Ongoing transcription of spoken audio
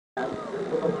With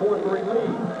a 4-3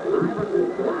 lead.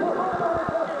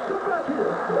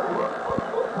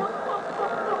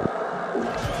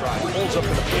 Pulls up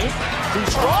in the paint. He's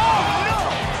strong. No!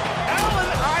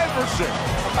 Allen Iverson.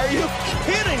 Are you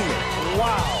kidding me?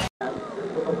 Wow.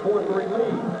 With a 4-3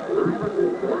 lead.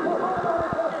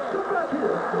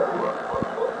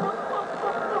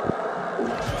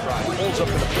 Pulls up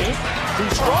in the paint.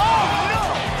 He's strong. No!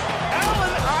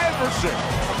 Allen Iverson.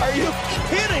 Are you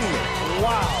kidding me?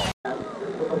 Wow.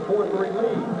 With a 4-3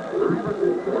 lead.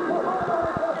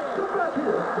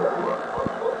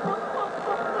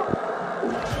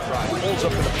 Pulls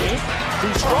up in the paint.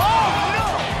 He's strong. No!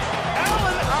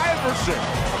 Allen Iverson.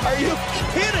 Are you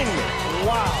kidding me?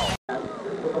 Wow.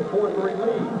 With a 4-3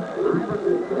 lead.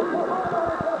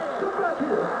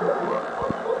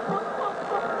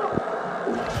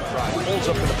 Pulls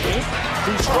up in the paint.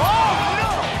 He's strong.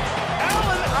 No!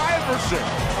 Allen Iverson.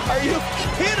 Are you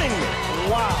kidding me?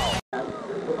 Wow.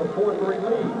 With a 4-3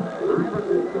 lead.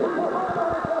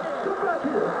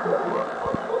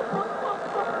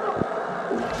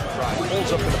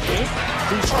 Pulls up in the paint.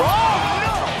 He's strong.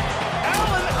 No!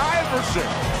 Allen Iverson.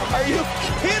 Are you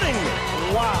kidding me?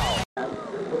 Wow.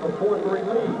 With a 4-3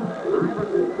 lead.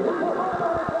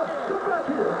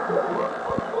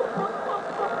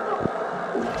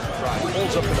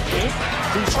 Pulls up in the paint.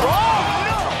 He's strong.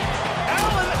 No!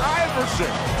 Allen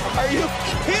Iverson. Are you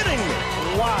kidding me?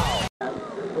 Wow.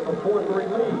 With a 4-3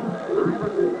 lead.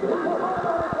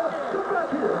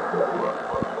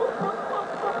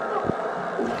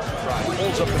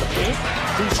 Pulls up in the paint.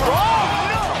 He's strong.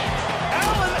 No!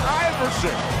 Allen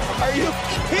Iverson. Are you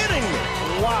kidding me?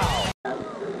 Wow.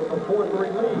 With a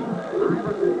 4-3 lead.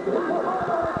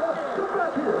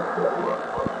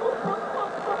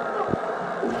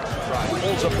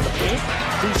 Pulls up in the paint.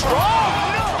 He's strong.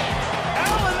 No!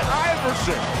 Allen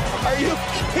Iverson. Are you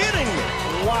kidding me?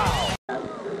 Wow.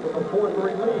 With a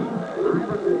 4-3 lead.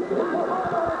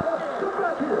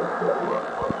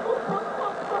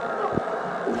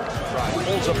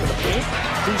 Pulls up in the paint.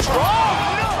 He's strong.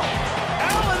 No!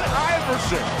 Allen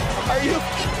Iverson. Are you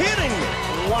kidding me?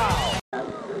 Wow.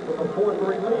 With a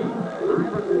 4-3 lead.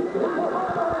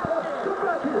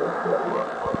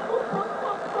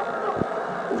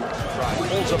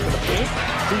 Pulls up in the paint.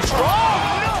 He's strong.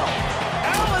 No!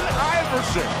 Allen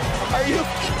Iverson. Are you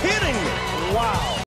kidding me? Wow.